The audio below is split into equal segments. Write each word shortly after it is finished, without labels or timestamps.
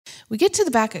We get to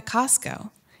the back at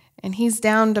Costco, and he's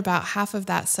downed about half of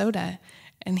that soda.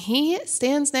 And he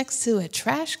stands next to a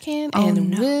trash can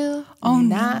and will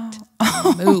not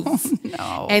move.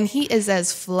 No. And he is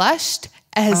as flushed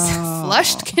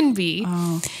can be,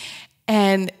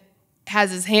 and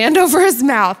has his hand over his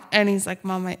mouth. And he's like,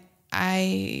 Mom,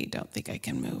 I don't think I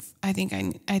can move. I think I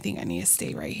need to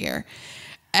stay right here.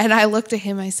 And I looked at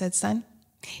him. I said, son,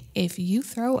 if you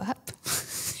throw up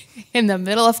in the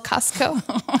middle of Costco,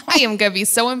 I am going to be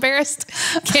so embarrassed.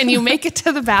 Can you make it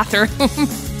to the bathroom?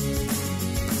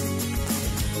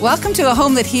 Welcome to A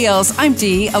Home That Heals. I'm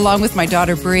Dee, along with my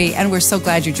daughter Brie, and we're so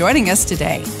glad you're joining us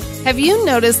today. Have you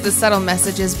noticed the subtle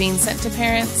messages being sent to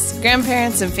parents,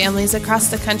 grandparents, and families across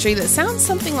the country that sound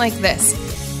something like this?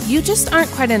 You just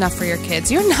aren't quite enough for your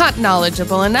kids. You're not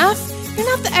knowledgeable enough.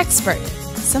 You're not the expert.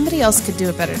 Somebody else could do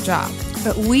a better job.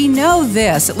 But we know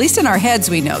this, at least in our heads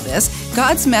we know this.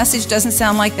 God's message doesn't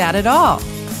sound like that at all.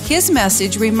 His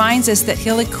message reminds us that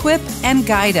He'll equip and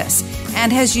guide us,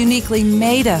 and has uniquely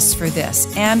made us for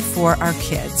this and for our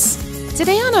kids.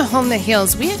 Today on A Home That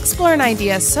Heals, we explore an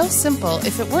idea so simple,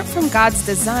 if it weren't from God's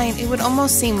design, it would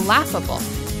almost seem laughable.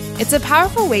 It's a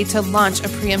powerful way to launch a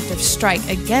preemptive strike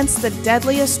against the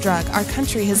deadliest drug our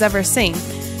country has ever seen.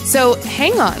 So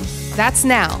hang on, that's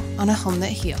now on A Home That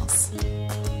Heals.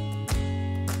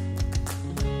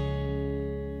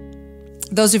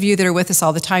 Those of you that are with us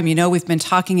all the time, you know we've been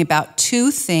talking about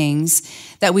two things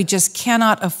that we just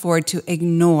cannot afford to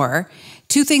ignore.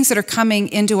 Two things that are coming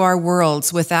into our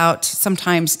worlds without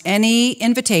sometimes any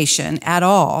invitation at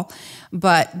all,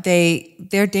 but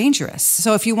they're dangerous.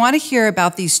 So if you want to hear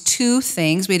about these two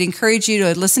things, we'd encourage you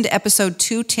to listen to episode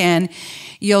 210.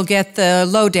 You'll get the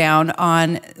lowdown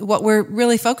on what we're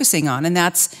really focusing on, and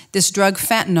that's this drug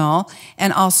fentanyl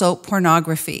and also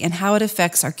pornography and how it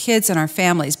affects our kids and our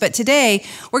families. But today,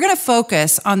 we're going to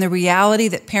focus on the reality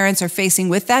that parents are facing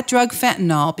with that drug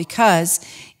fentanyl because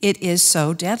it is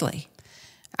so deadly.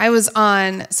 I was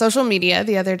on social media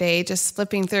the other day just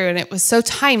flipping through, and it was so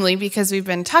timely because we've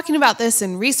been talking about this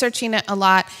and researching it a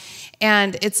lot.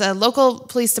 And it's a local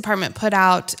police department put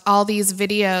out all these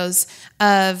videos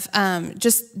of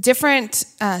just different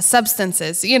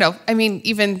substances,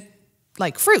 even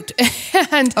like fruit.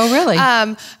 And, oh, really?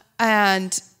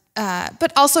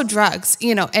 But also drugs,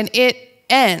 and it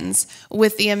ends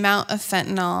with the amount of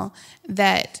fentanyl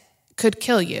that could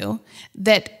kill you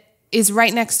that is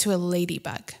right next to a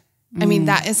ladybug. I mean,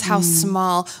 that is how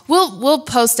small. We'll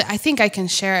post it. I think I can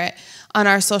share it on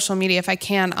our social media if I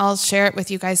can. I'll share it with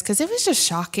you guys because it was just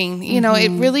shocking.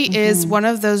 It really is one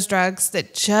of those drugs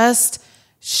that just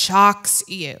shocks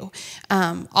you.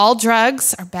 All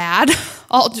drugs are bad.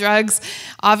 All drugs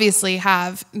obviously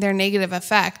have their negative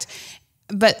effect.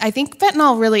 But I think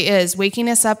fentanyl really is waking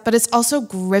us up, but it's also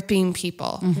gripping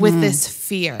people with this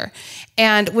fear.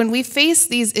 And when we face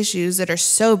these issues that are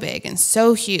so big and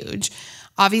so huge,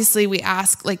 obviously we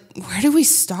ask, where do we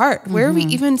start? Where are we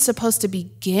even supposed to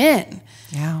begin?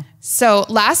 Yeah. So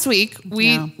last week,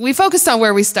 we focused on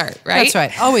where we start, right? That's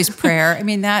right. Always prayer. I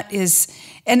mean, that is,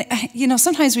 and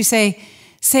sometimes we say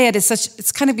it,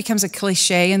 it's kind of becomes a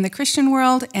cliche in the Christian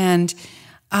world, and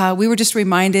we were just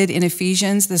reminded in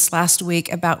Ephesians this last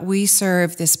week about we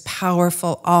serve this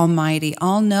powerful, almighty,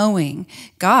 all-knowing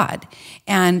God.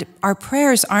 And our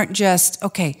prayers aren't just,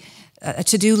 a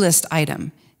to-do list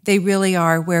item. They really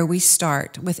are where we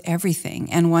start with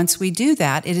everything. And once we do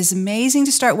that, it is amazing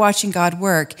to start watching God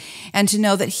work and to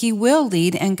know that He will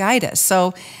lead and guide us.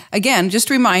 So again, just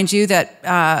remind you that,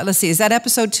 is that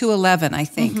episode 211, I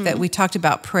think, that we talked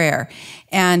about prayer.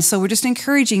 And so we're just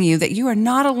encouraging you that you are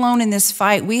not alone in this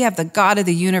fight. We have the God of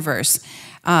the universe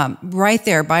right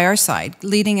there by our side,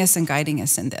 leading us and guiding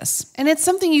us in this. And it's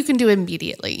something you can do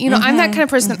immediately. I'm that kind of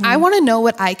person. I want to know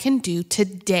what I can do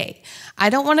today. I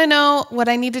don't want to know what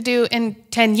I need to do in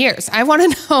 10 years. I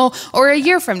want to know, or a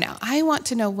year from now. I want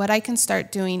to know what I can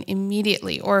start doing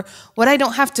immediately, or what I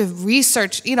don't have to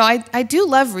research. I do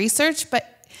love research, but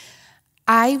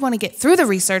I want to get through the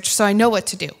research so I know what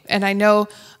to do. And I know,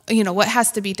 what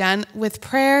has to be done with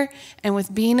prayer and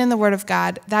with being in the Word of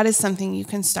God. That is something you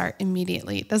can start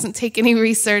immediately. It doesn't take any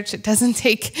research. It doesn't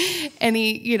take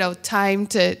any, time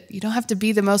you don't have to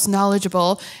be the most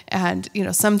knowledgeable and,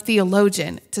 some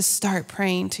theologian to start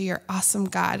praying to your awesome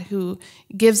God who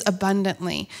gives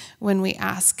abundantly when we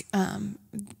ask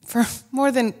for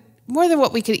more than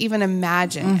what we could even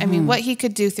imagine. I mean, what He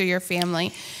could do through your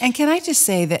family. And can I just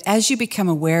say that as you become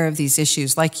aware of these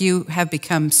issues, like you have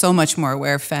become so much more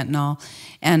aware of fentanyl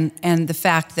and the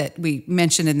fact that we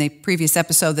mentioned in the previous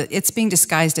episode that it's being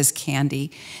disguised as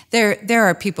candy, there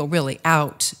are people really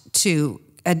out to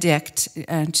addict,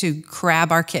 to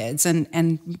grab our kids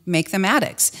and make them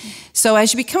addicts. So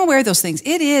as you become aware of those things,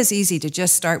 it is easy to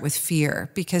just start with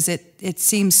fear because it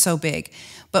seems so big.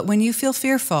 But when you feel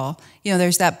fearful,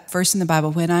 there's that verse in the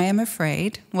Bible, when I am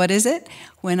afraid, what is it?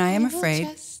 When I am afraid,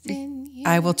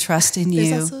 I will trust in you.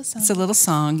 There's also a song. It's a little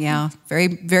song, yeah. Very,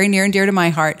 very near and dear to my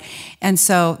heart. And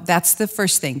so that's the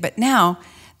first thing. But now,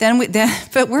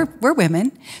 but we're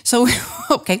women. So,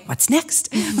 okay, what's next?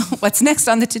 What's next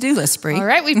on the to-do list, Brie? All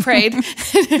right, we prayed.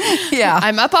 Yeah.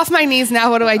 I'm up off my knees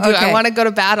now. What do I do? Okay. I want to go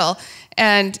to battle.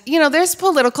 And, there's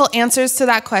political answers to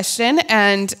that question,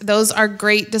 and those are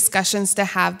great discussions to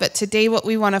have. But today what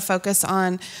we want to focus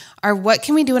on are what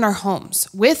can we do in our homes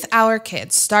with our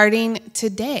kids starting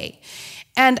today.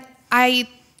 And I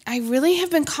really have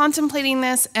been contemplating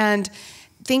this and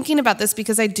thinking about this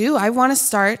because I want to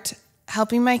start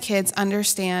helping my kids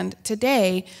understand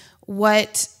today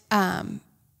what could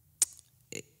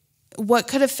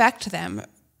affect them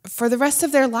for the rest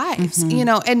of their lives,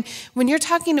 and when you're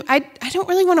talking, I don't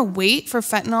really want to wait for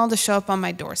fentanyl to show up on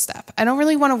my doorstep. I don't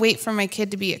really want to wait for my kid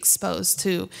to be exposed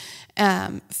to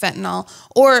fentanyl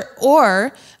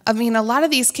or a lot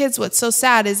of these kids, what's so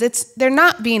sad is they're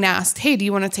not being asked, hey, do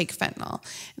you want to take fentanyl?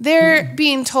 They're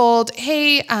being told,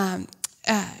 hey,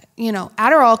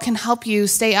 Adderall can help you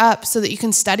stay up so that you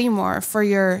can study more for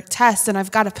your test, and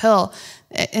I've got a pill.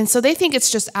 And so they think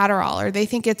it's just Adderall, or they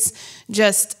think it's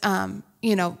just,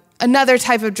 another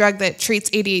type of drug that treats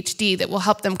ADHD that will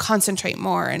help them concentrate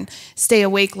more and stay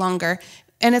awake longer.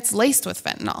 And it's laced with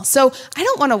fentanyl. So I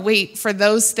don't want to wait for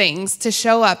those things to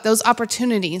show up, those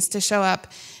opportunities to show up,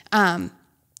 and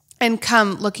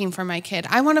come looking for my kid.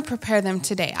 I want to prepare them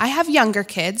today. I have younger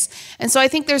kids, and so I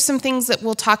think there's some things that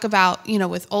we'll talk about,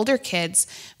 with older kids,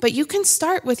 but you can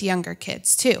start with younger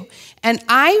kids too. And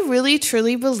I really,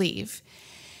 truly believe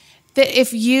that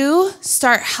if you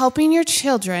start helping your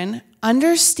children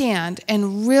understand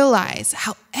and realize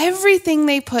how everything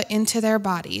they put into their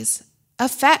bodies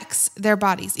affects their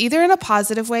bodies, either in a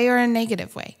positive way or a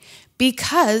negative way,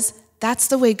 because that's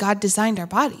the way God designed our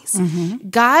bodies. Mm-hmm.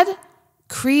 God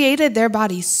created their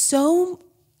bodies so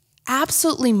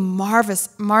absolutely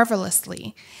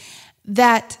marvelously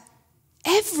that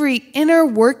every inner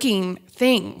working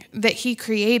thing that he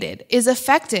created is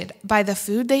affected by the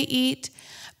food they eat,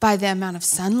 by the amount of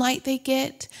sunlight they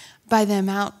get, by the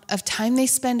amount of time they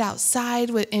spend outside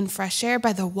in fresh air,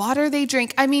 by the water they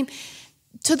drink.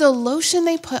 To the lotion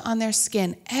they put on their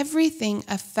skin, everything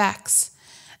affects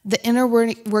the inner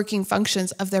working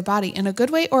functions of their body in a good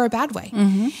way or a bad way.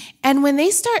 Mm-hmm. And when they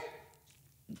start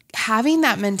having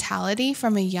that mentality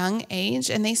from a young age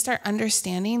and they start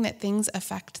understanding that things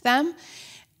affect them,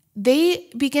 they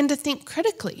begin to think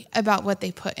critically about what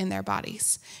they put in their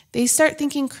bodies. They start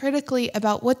thinking critically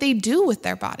about what they do with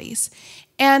their bodies.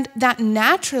 And that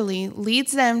naturally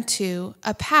leads them to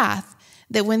a path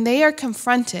that when they are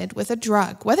confronted with a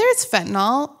drug, whether it's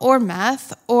fentanyl or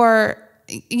meth or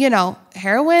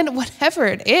heroin, whatever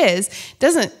it is,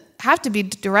 doesn't have to be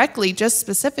directly just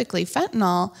specifically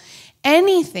fentanyl,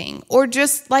 anything, or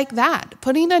just like that,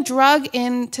 putting a drug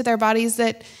into their bodies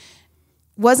that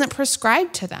wasn't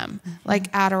prescribed to them, mm-hmm.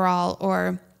 like Adderall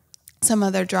or some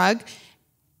other drug,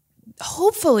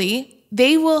 hopefully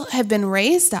they will have been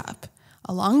raised up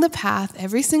along the path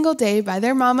every single day by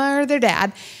their mama or their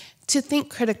dad to think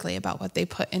critically about what they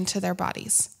put into their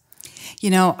bodies.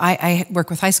 I work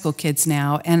with high school kids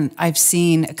now, and I've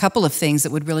seen a couple of things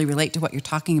that would really relate to what you're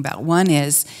talking about. One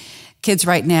is kids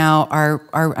right now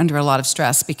are under a lot of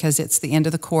stress because it's the end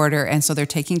of the quarter, and so they're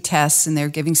taking tests and they're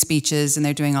giving speeches and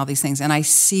they're doing all these things. And I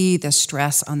see the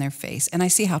stress on their face, and I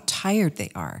see how tired they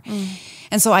are. Mm.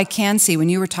 And so I can see when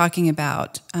you were talking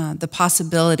about the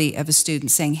possibility of a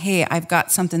student saying, hey, I've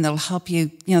got something that'll help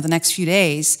you, the next few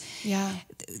days. Yeah.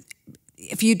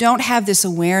 If you don't have this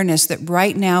awareness that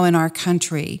right now in our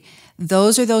country,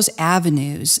 those are those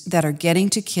avenues that are getting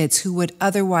to kids who would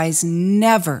otherwise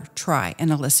never try an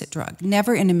illicit drug,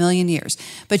 never in a million years.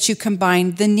 But you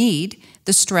combine the need,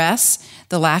 the stress,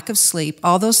 the lack of sleep,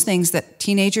 all those things that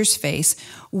teenagers face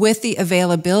with the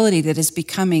availability that is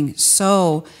becoming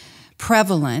so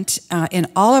prevalent in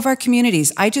all of our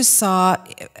communities. I just saw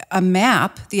a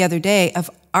map the other day of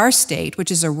our state,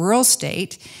 which is a rural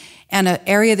state, and an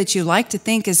area that you like to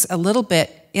think is a little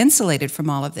bit insulated from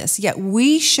all of this. Yet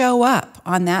we show up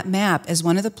on that map as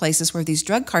one of the places where these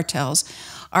drug cartels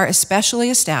are especially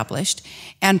established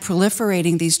and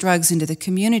proliferating these drugs into the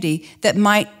community that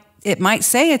might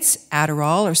say it's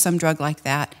Adderall or some drug like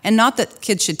that. And not that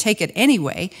kids should take it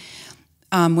anyway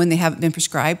when they haven't been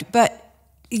prescribed, but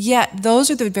yet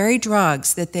those are the very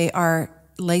drugs that they are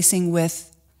lacing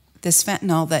with this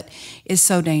fentanyl that is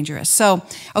so dangerous. So,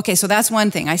 okay, so that's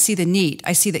one thing. I see the need.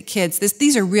 I see that kids,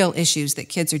 these are real issues that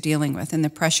kids are dealing with, and the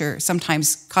pressure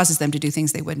sometimes causes them to do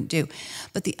things they wouldn't do.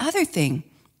 But the other thing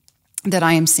that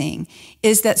I am seeing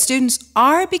is that students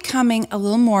are becoming a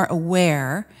little more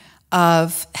aware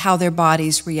of how their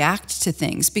bodies react to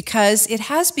things, because it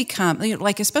has become,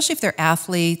 like, especially if they're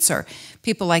athletes or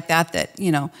people like that,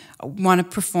 want to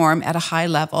perform at a high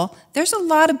level, there's a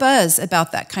lot of buzz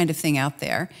about that kind of thing out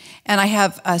there. And I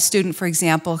have a student, for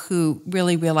example, who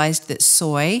really realized that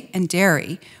soy and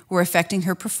dairy were affecting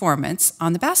her performance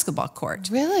on the basketball court.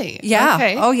 Really? Yeah.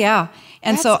 Okay. Oh, yeah.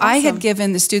 And That's so I awesome. had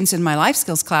given the students in my life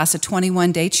skills class a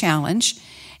 21-day challenge.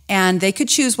 And they could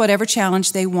choose whatever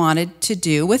challenge they wanted to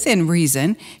do within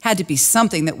reason. Had to be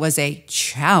something that was a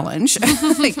challenge,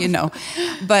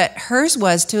 But hers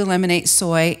was to eliminate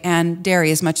soy and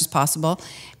dairy as much as possible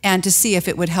and to see if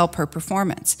it would help her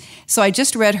performance. So I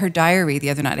just read her diary the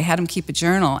other night. I had them keep a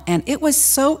journal. And it was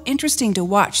so interesting to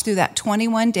watch through that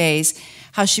 21 days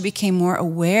how she became more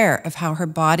aware of how her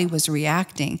body was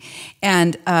reacting.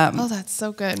 And oh, that's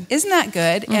so good. Isn't that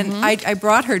good? Mm-hmm. And I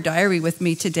brought her diary with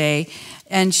me today.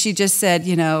 And she just said,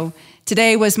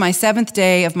 today was my 7th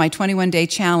day of my 21-day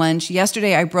challenge.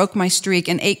 Yesterday, I broke my streak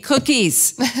and ate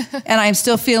cookies, and I'm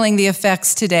still feeling the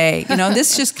effects today.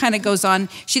 This just kind of goes on.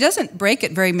 She doesn't break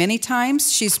it very many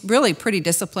times. She's really pretty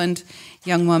disciplined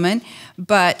young woman.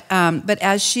 But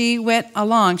as she went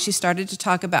along, she started to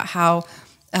talk about how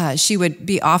she would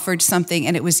be offered something,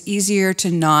 and it was easier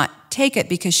to not take it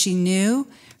because she knew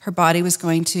her body was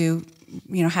going to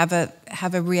have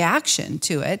a reaction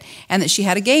to it, and that she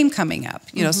had a game coming up,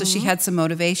 so she had some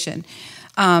motivation.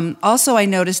 Also, I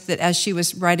noticed that as she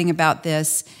was writing about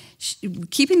this,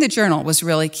 keeping the journal was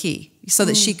really key so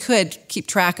that she could keep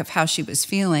track of how she was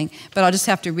feeling. But I'll just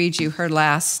have to read you her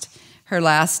last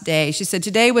day. She said,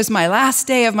 "Today was my last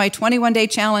day of my 21-day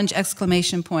challenge, !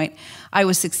 I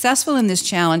was successful in this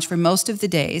challenge for most of the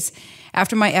days.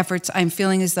 After my efforts, I'm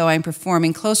feeling as though I'm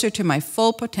performing closer to my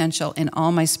full potential in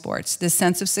all my sports. This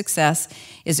sense of success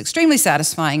is extremely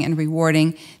satisfying and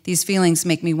rewarding. These feelings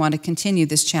make me want to continue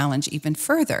this challenge even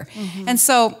further." And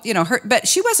so, but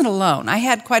she wasn't alone. I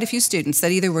had quite a few students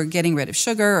that either were getting rid of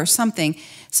sugar or something,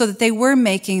 so that they were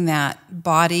making that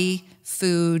body,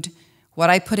 food, what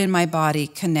I put in my body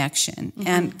connection.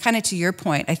 And kind of to your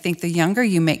point, I think the younger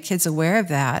you make kids aware of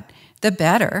that, the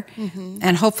better.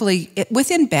 And hopefully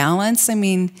within balance. I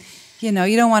mean, you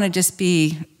don't want to just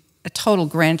be a total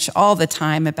Grinch all the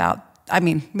time about,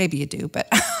 maybe you do, but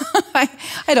I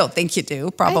don't think you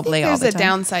do probably all the time. There's a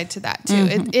downside to that too.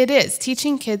 It is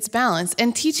teaching kids balance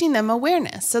and teaching them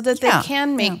awareness so that they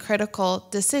can make critical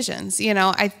decisions.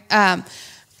 I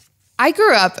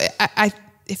grew up,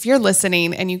 if you're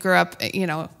listening and you grew up,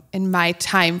 in my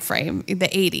time frame, the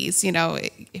 80s,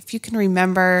 if you can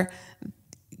remember,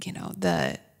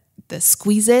 the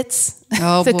Squeeze-Its,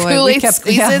 oh, the boy. Kool-Aid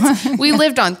Squeeze-Its. We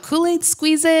lived on Kool-Aid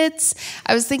Squeeze-Its.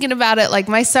 I was thinking about it, like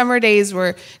my summer days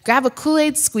were grab a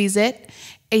Kool-Aid Squeeze-It,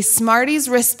 a Smarties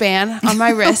wristband on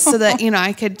my wrist so that,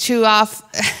 I could chew off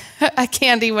a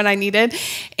candy when I needed.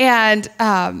 And,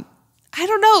 I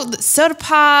don't know, soda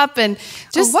pop and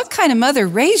just... what kind of mother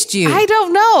raised you? I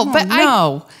don't know, but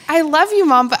no. I love you,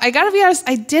 Mom, but I got to be honest,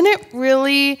 I didn't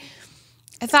really...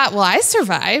 I thought, well, I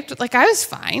survived. Like, I was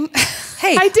fine.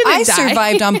 Hey, I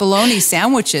survived on bologna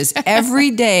sandwiches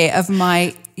every day of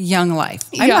my young life.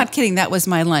 I'm not kidding. That was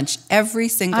my lunch. Every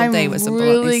single day was a bologna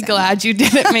sandwich. I'm really glad you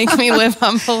didn't make me live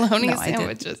on bologna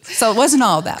sandwiches. So it wasn't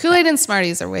all that. Kool-Aid and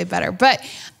Smarties are way better. But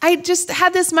I just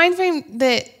had this mind frame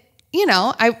that,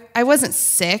 I wasn't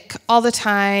sick all the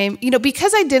time,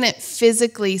 because I didn't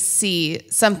physically see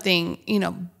something,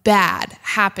 bad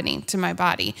happening to my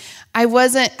body. I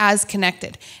wasn't as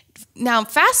connected. Now,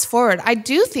 fast forward, I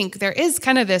do think there is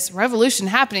kind of this revolution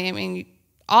happening.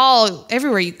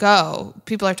 Everywhere you go,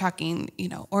 people are talking,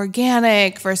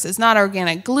 organic versus not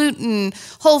organic, gluten,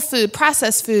 whole food,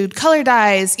 processed food, color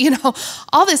dyes,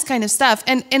 all this kind of stuff.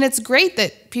 And it's great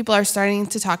that people are starting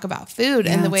to talk about food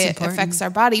and the way it affects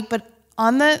our body. But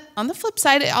on the flip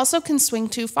side, it also can swing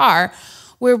too far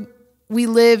where we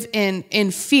live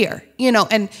in fear,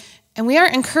 and we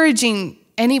aren't encouraging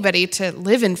anybody to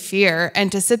live in fear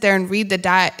and to sit there and read the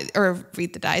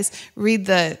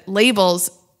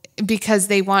labels because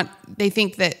they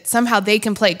think that somehow they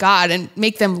can play God and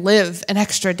make them live an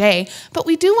extra day. But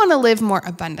we do want to live more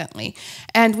abundantly.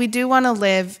 And we do want to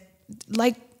live,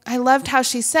 like, I loved how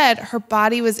she said her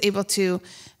body was able to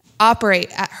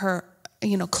operate at her,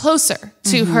 closer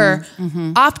to her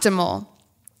optimal.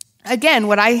 Again,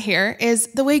 what I hear is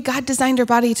the way God designed our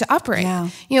body to operate.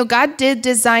 Yeah. God did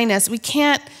design us. We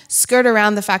can't skirt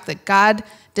around the fact that God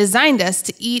designed us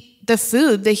to eat the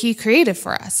food that he created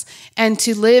for us and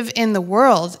to live in the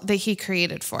world that he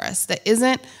created for us that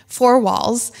isn't four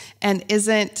walls and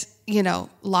isn't,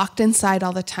 locked inside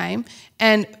all the time,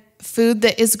 and food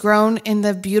that is grown in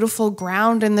the beautiful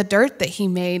ground and the dirt that he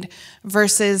made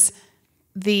versus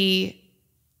the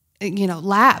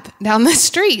lab down the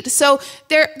street. So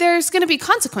there's going to be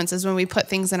consequences when we put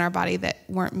things in our body that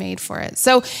weren't made for it.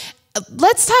 So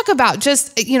let's talk about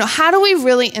just, how do we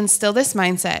really instill this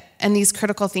mindset and these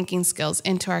critical thinking skills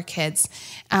into our kids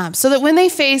so that when they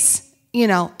face,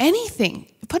 anything,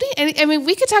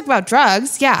 we could talk about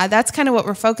drugs. Yeah, that's kind of what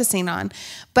we're focusing on.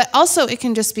 But also it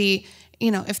can just be,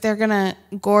 if they're going to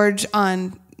gorge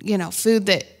on, food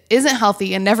that isn't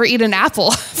healthy and never eat an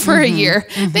apple for a year,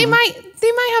 they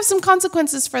might have some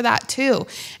consequences for that too.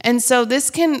 And so this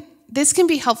can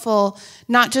be helpful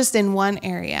not just in one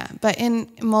area, but in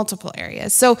multiple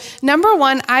areas. So number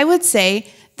one, I would say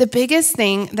the biggest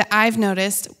thing that I've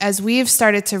noticed as we've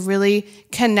started to really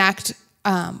connect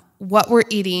what we're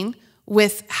eating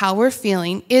with how we're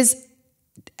feeling is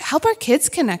help our kids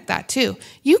connect that too.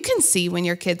 You can see when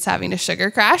your kid's having a sugar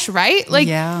crash, right?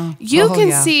 You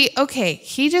can see, okay,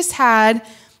 he just had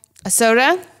a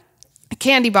soda, a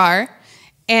candy bar,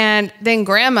 and then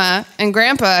grandma and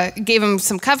grandpa gave him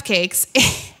some cupcakes.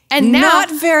 And now,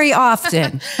 not very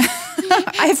often.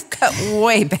 I've cut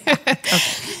way back.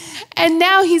 Okay. And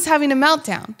now he's having a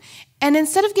meltdown. And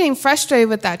instead of getting frustrated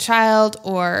with that child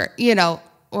or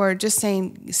just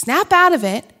saying, snap out of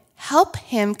it, help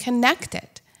him connect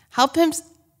it. Help him,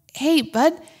 hey,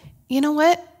 bud, you know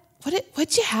what?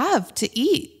 What'd you have to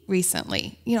eat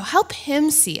recently? Help him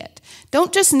see it.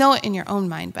 Don't just know it in your own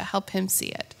mind, but help him see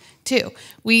it too.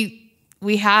 We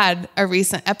had a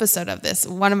recent episode of this.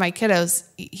 One of my kiddos,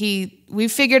 we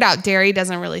figured out dairy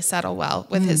doesn't really settle well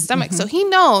with his stomach. So he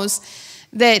knows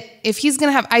that if he's going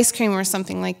to have ice cream or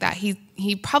something like that,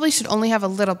 he probably should only have a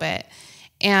little bit.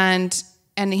 And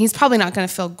he's probably not going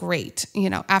to feel great,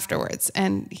 afterwards.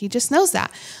 And he just knows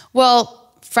that.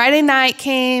 Well, Friday night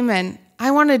came and I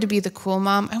wanted to be the cool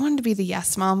mom. I wanted to be the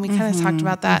yes mom. We kind of talked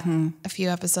about that a few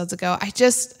episodes ago. I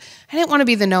didn't want to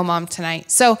be the no mom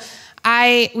tonight. So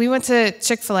we went to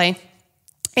Chick-fil-A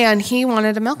and he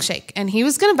wanted a milkshake and he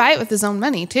was going to buy it with his own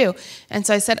money too. And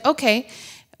so I said, okay,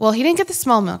 well, he didn't get the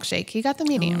small milkshake. He got the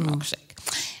medium milkshake.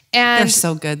 And they're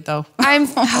so good though.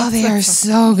 They are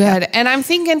so good. And I'm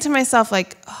thinking to myself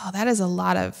that is a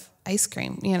lot of ice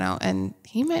cream, and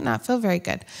he might not feel very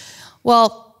good.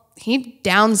 Well, he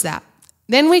downs that.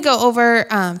 Then we go over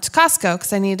to Costco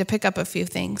because I needed to pick up a few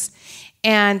things.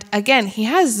 And again, he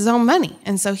has his own money.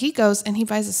 And so he goes and he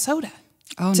buys a soda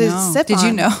to sip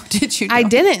on. Did you know? I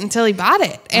didn't until he bought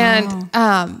it. And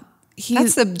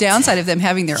that's the downside of them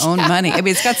having their own money. I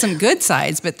mean, it's got some good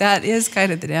sides, but that is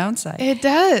kind of the downside. It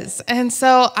does. And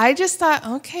so I just thought,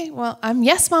 okay, well, I'm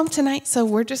yes mom tonight, so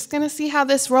we're just going to see how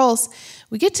this rolls.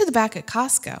 We get to the back at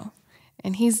Costco,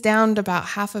 and he's downed about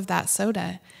half of that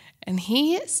soda, and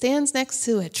he stands next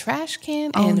to a trash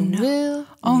can will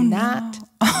not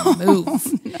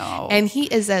move. No. And he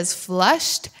is as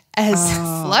flushed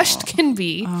can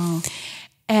be,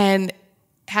 and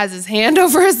has his hand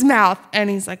over his mouth, and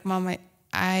he's like, Mom,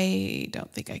 I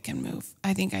don't think I can move.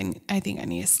 I think I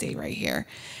need to stay right here.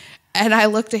 And I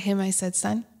looked at him, I said,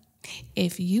 son,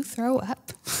 if you throw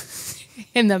up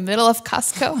in the middle of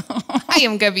Costco, I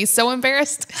am going to be so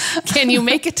embarrassed. Can you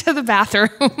make it to the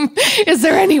bathroom? Is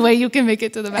there any way you can make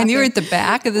it to the bathroom? And you're at the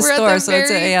back of the store, so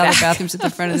the bathroom's at the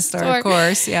front of the store, of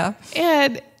course, yeah.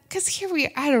 And because here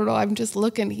I don't know, I'm just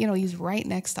looking, he's right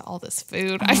next to all this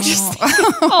food. I'm just thinking,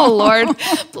 oh, Lord,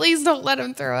 please don't let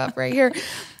him throw up right here.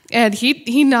 And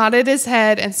he nodded his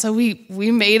head. And so we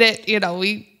made it,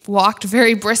 we walked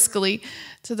very briskly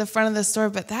to the front of the store.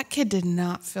 But that kid did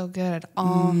not feel good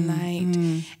all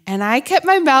night. And I kept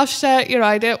my mouth shut.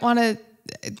 I didn't want to.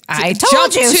 I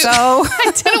told you so.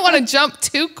 I didn't want to jump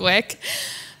too quick.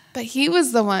 But he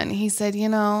was the one. He said,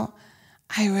 I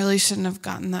really shouldn't have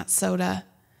gotten that soda.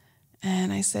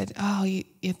 And I said, oh,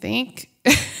 you think?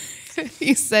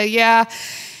 He said, yeah.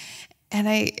 And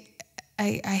I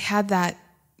had that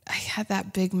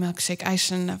big milkshake. I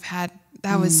shouldn't have had.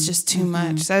 That was just too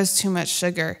much. That was too much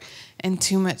sugar and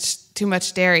too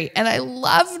much dairy. And I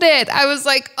loved it. I was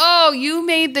like, oh, you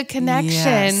made the connection.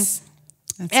 Yes.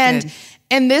 That's good.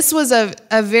 And this was a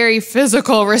very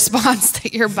physical response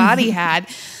that your body had.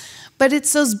 But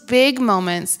it's those big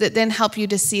moments that then help you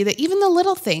to see that even the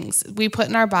little things we put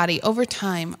in our body over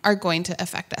time are going to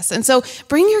affect us. And so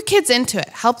bring your kids into it.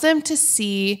 Help them to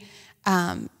see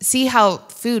how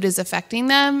food is affecting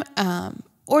them,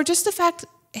 or just the fact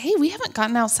hey, we haven't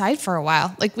gotten outside for a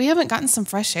while. Like, we haven't gotten some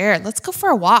fresh air. Let's go for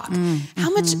a walk. How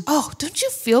much, don't you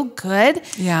feel good?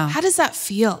 Yeah. How does that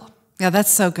feel? Yeah,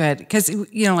 that's so good. Because,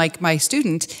 like my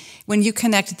student, when you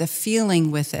connect the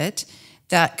feeling with it,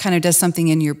 that kind of does something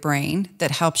in your brain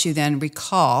that helps you then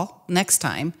recall next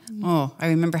time. Oh, I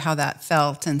remember how that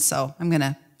felt. And so I'm going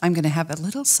to have a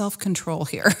little self-control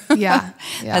here. Yeah.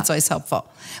 That's always helpful.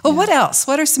 Well, what else?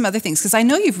 What are some other things? Because I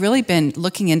know you've really been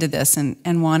looking into this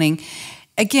and wanting,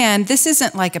 again, this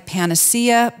isn't like a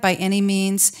panacea by any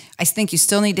means. I think you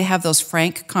still need to have those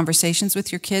frank conversations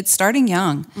with your kids, starting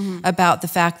young, about the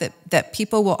fact that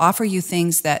people will offer you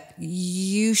things that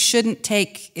you shouldn't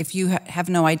take if you have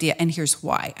no idea, and here's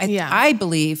why. I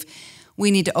believe we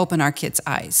need to open our kids'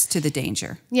 eyes to the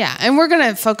danger. Yeah, and we're going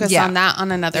to focus on that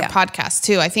on another podcast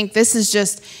too. I think this is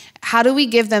just, how do we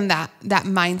give them that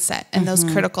mindset and those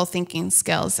critical thinking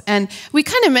skills? And we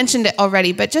kind of mentioned it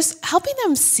already, but just helping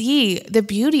them see the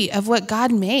beauty of what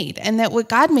God made, and that what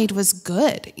God made was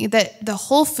good, that the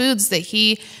whole foods that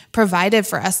he provided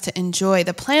for us to enjoy,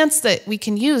 the plants that we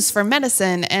can use for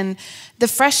medicine, and the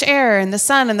fresh air and the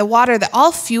sun and the water that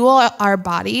all fuel our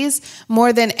bodies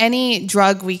more than any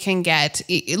drug we can get,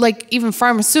 like even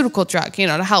pharmaceutical drug,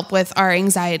 to help with our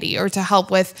anxiety or to help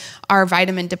with our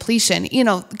vitamin depletion.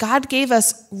 God gave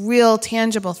us real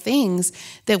tangible things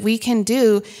that we can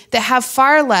do that have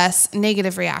far less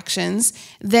negative reactions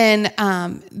than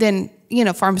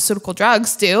pharmaceutical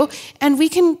drugs do. And we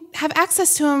can have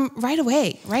access to them right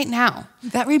away, right now.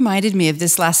 That reminded me of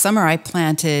this last summer. I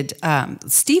planted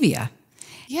stevia.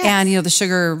 Yes. And, the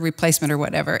sugar replacement or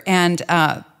whatever. And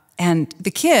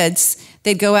the kids,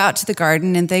 they'd go out to the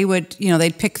garden and they would,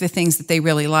 they'd pick the things that they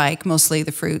really like, mostly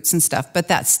the fruits and stuff. But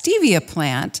that stevia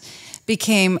plant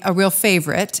became a real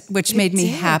favorite, which made me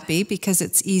happy because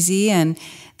it's easy and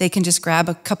they can just grab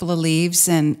a couple of leaves.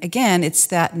 And again, it's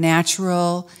that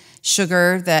natural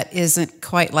sugar that isn't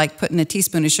quite like putting a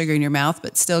teaspoon of sugar in your mouth,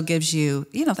 but still gives you,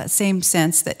 that same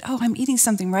sense that, oh, I'm eating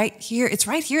something right here. It's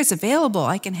right here. It's available.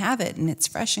 I can have it. And it's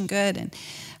fresh and good. And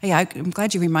yeah, I'm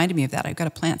glad you reminded me of that. I've got to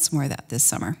plant some more of that this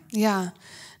summer. Yeah.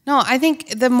 No, I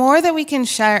think the more that we can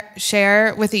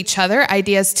share with each other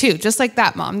ideas too, just like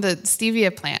that, Mom, the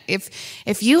stevia plant.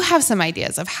 If you have some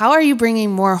ideas of how are you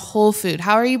bringing more whole food,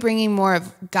 how are you bringing more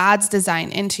of God's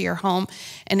design into your home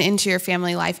and into your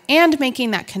family life, and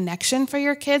making that connection for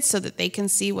your kids so that they can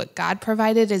see what God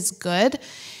provided is good,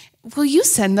 will you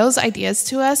send those ideas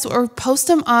to us or post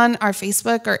them on our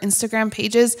Facebook or Instagram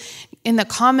pages, in the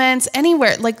comments,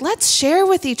 anywhere? Like, let's share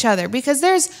with each other, because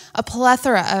there's a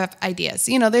plethora of ideas.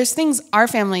 There's things our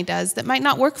family does that might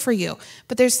not work for you,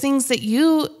 but there's things that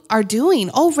you are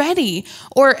doing already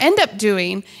or end up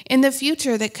doing in the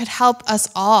future that could help us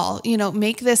all,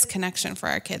 make this connection for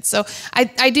our kids. So I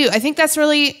think that's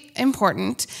really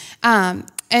important.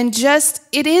 And just,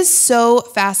 it is so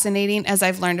fascinating as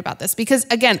I've learned about this, because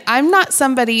again, I'm not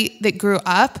somebody that grew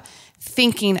up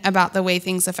thinking about the way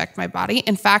things affect my body.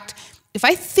 In fact, if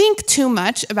I think too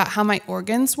much about how my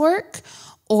organs work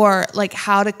or like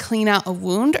how to clean out a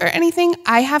wound or anything,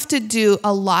 I have to do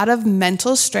a lot of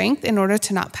mental strength in order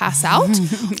to not pass out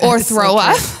or throw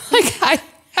up.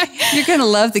 You're going to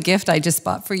love the gift I just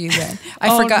bought for you then.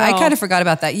 I kind of forgot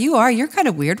about that. You're kind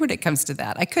of weird when it comes to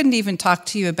that. I couldn't even talk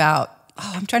to you about,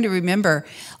 I'm trying to remember,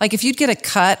 like if you'd get a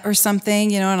cut or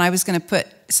something, and I was going to put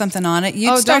something on it,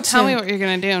 you'd start don't tell me what you're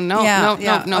going to do. No.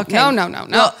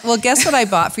 Well, guess what I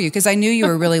bought for you? Because I knew you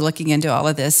were really looking into all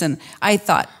of this. And I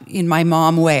thought, in my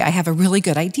mom way, I have a really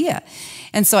good idea.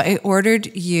 And so I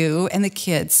ordered you and the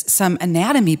kids some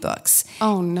anatomy books.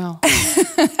 Oh, no.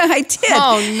 I did.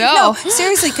 Oh, no. No,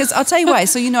 seriously, because I'll tell you why.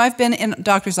 So, I've been in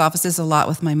doctor's offices a lot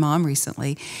with my mom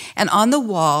recently. And on the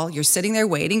wall, you're sitting there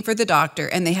waiting for the doctor,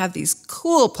 and they have these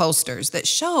cool posters that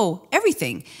show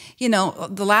everything.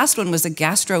 The last one was a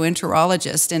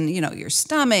gastroenterologist, and, your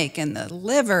stomach and the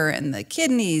liver and the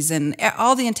kidneys and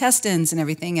all the intestines and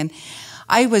everything. And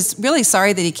I was really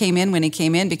sorry that he came in when he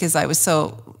came in, because I was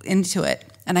so into it.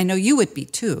 And I know you would be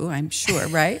too, I'm sure,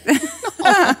 right?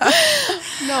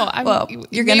 No,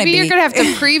 you're going to have to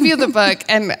preview the book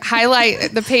and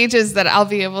highlight the pages that I'll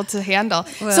be able to handle.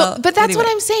 But that's what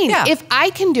I'm saying. Yeah. If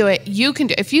I can do it, you can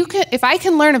do it. If I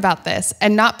can learn about this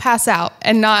and not pass out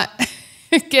and not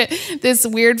get this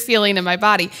weird feeling in my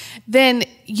body, then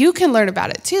you can learn about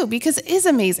it too, because it is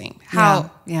amazing how,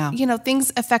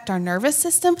 things affect our nervous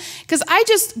system. Because I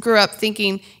just grew up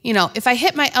thinking, if I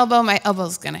hit my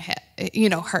elbow's going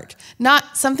to hurt.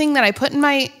 Not something that I put in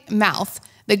my mouth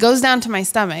that goes down to my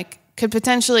stomach could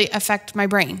potentially affect my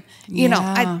brain.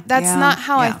 That's not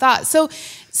how I thought. So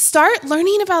start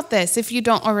learning about this if you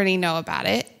don't already know about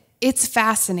it. it's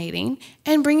fascinating,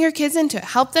 and bring your kids into it.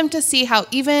 Help them to see how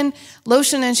even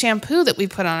lotion and shampoo that we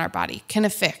put on our body can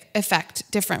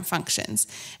affect different functions.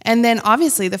 And then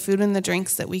obviously the food and the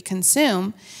drinks that we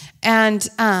consume, and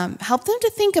help them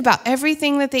to think about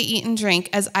everything that they eat and drink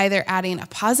as either adding a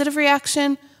positive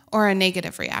reaction or a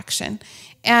negative reaction.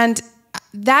 And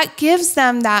that gives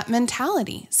them that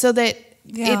mentality so that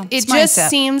it just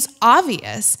seems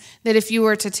obvious that if you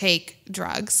were to take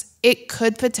drugs, it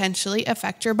could potentially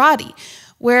affect your body.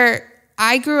 Where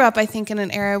I grew up, I think, in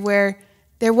an era where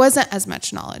there wasn't as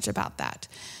much knowledge about that.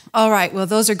 All right. Well,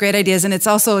 those are great ideas. And it's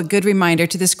also a good reminder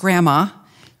to this grandma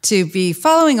to be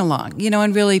following along,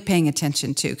 and really paying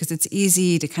attention too, because it's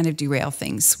easy to kind of derail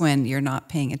things when you're not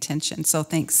paying attention. So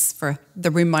thanks for the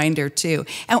reminder too.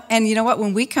 And you know what?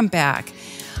 When we come back,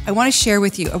 I want to share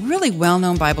with you a really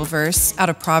well-known Bible verse out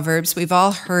of Proverbs. We've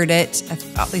all heard it,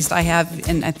 at least I have,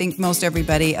 and I think most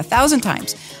everybody 1,000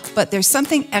 times. But there's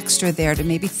something extra there to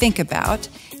maybe think about,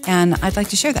 and I'd like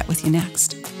to share that with you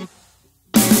next.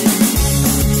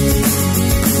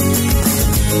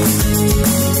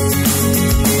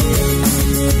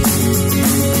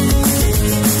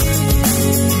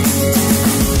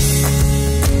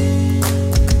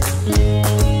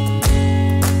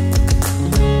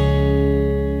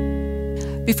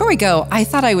 Before we go, I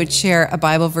thought I would share a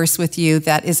Bible verse with you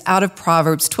that is out of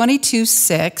Proverbs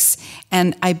 22:6,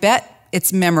 and I bet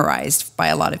it's memorized by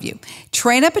a lot of you.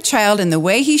 Train up a child in the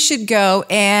way he should go,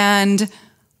 and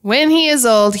when he is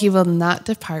old, he will not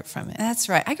depart from it. That's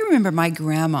right. I can remember my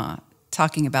grandma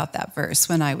talking about that verse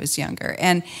when I was younger.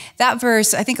 And that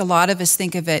verse, I think a lot of us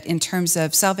think of it in terms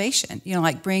of salvation.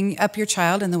 Like bring up your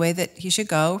child in the way that he should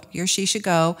go, he or she should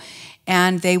go,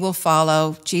 and they will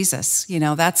follow Jesus.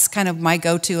 That's kind of my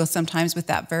go-to sometimes with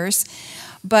that verse.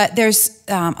 But there's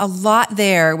a lot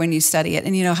there when you study it.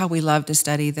 And you know how we love to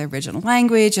study the original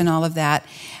language and all of that.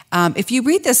 If you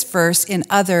read this verse in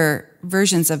other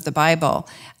versions of the Bible,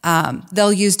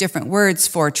 they'll use different words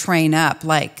for train up,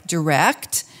 like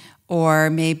direct, or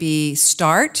maybe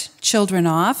start children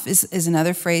off is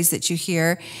another phrase that you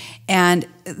hear. And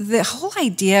the whole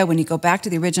idea when you go back to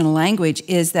the original language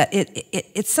is that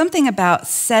it's something about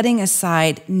setting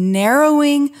aside,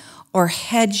 narrowing or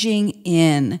hedging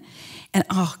in. And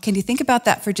can you think about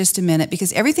that for just a minute?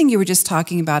 Because everything you were just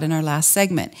talking about in our last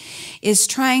segment is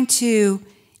trying to,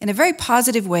 in a very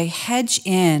positive way, hedge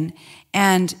in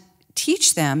and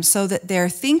teach them so that their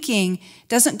thinking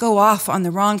doesn't go off on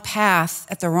the wrong path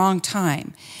at the wrong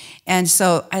time. And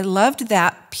so I loved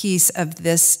that piece of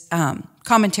this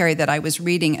commentary that I was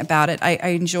reading about it. I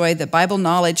enjoy the Bible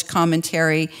Knowledge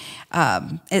commentary.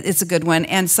 It's a good one.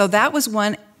 And so that was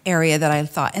one area that I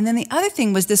thought. And then the other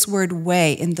thing was this word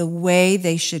way, in the way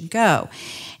they should go.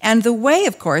 And the way,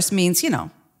 of course, means,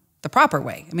 the proper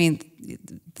way. I mean,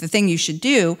 the thing you should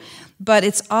do, but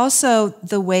it's also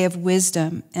the way of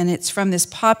wisdom. And it's from this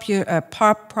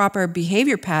proper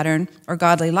behavior pattern or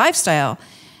godly lifestyle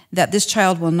that this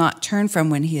child will not turn from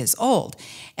when he is old.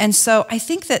 And so I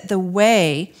think that the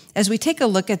way, as we take a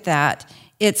look at that,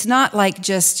 it's not like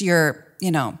just your,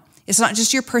 it's not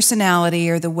just your personality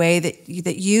or the way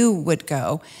that you would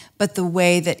go, but the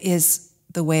way that is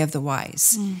the way of the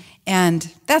wise. And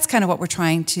that's kind of what we're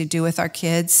trying to do with our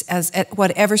kids at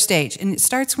whatever stage. And it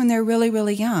starts when they're really,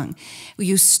 really young.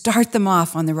 You start them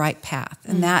off on the right path.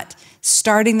 And that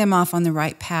starting them off on the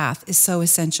right path is so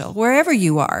essential wherever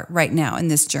you are right now in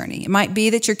this journey. It might be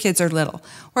that your kids are little,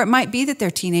 or it might be that they're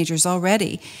teenagers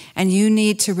already, and you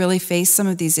need to really face some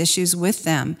of these issues with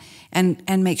them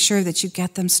and make sure that you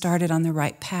get them started on the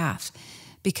right path,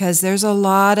 because there's a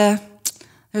lot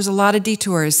of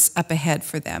detours up ahead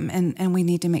for them, and we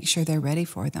need to make sure they're ready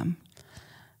for them.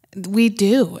 We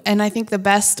do. And I think the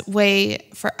best way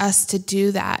for us to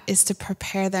do that is to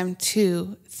prepare them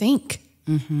to think,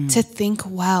 to think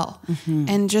well.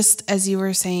 And just as you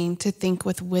were saying, to think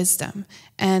with wisdom.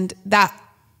 And that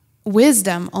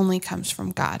wisdom only comes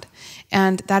from God.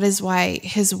 And that is why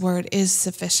his word is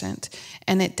sufficient.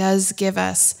 And it does give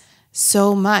us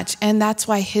so much. And that's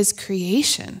why his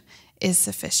creation is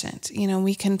sufficient.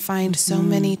 We can find so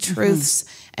many truths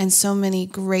and so many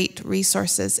great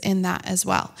resources in that as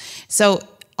well. So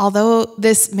although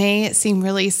this may seem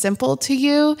really simple to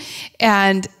you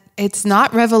and it's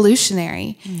not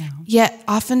revolutionary, yet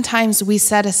oftentimes we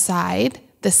set aside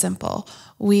the simple.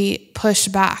 We push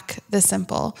back the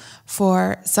simple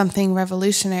for something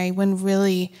revolutionary when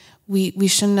really we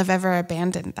shouldn't have ever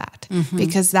abandoned that,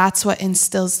 because that's what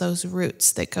instills those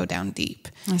roots that go down deep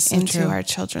into our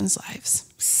children's lives.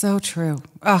 So true.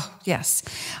 Oh, yes.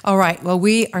 All right. Well,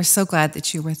 we are so glad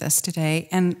that you're with us today.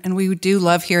 And we do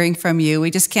love hearing from you. We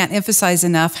just can't emphasize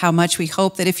enough how much we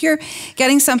hope that if you're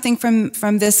getting something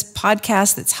from this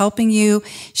podcast that's helping you,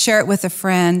 share it with a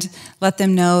friend. Let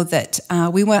them know that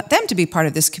we want them to be part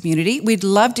of this community. We'd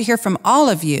love to hear from all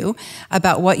of you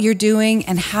about what you're doing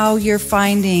and how you're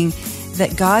finding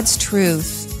that God's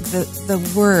truth,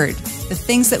 the Word, the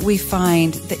things that we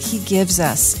find that He gives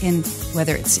us in,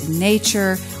 whether it's in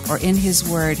nature or in His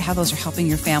Word, how those are helping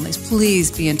your families.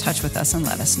 Please be in touch with us and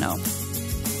let us know.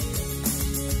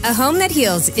 A Home That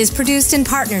Heals is produced in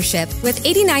partnership with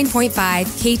 89.5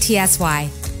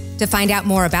 KTSY. To find out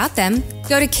more about them,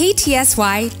 go to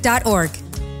ktsy.org.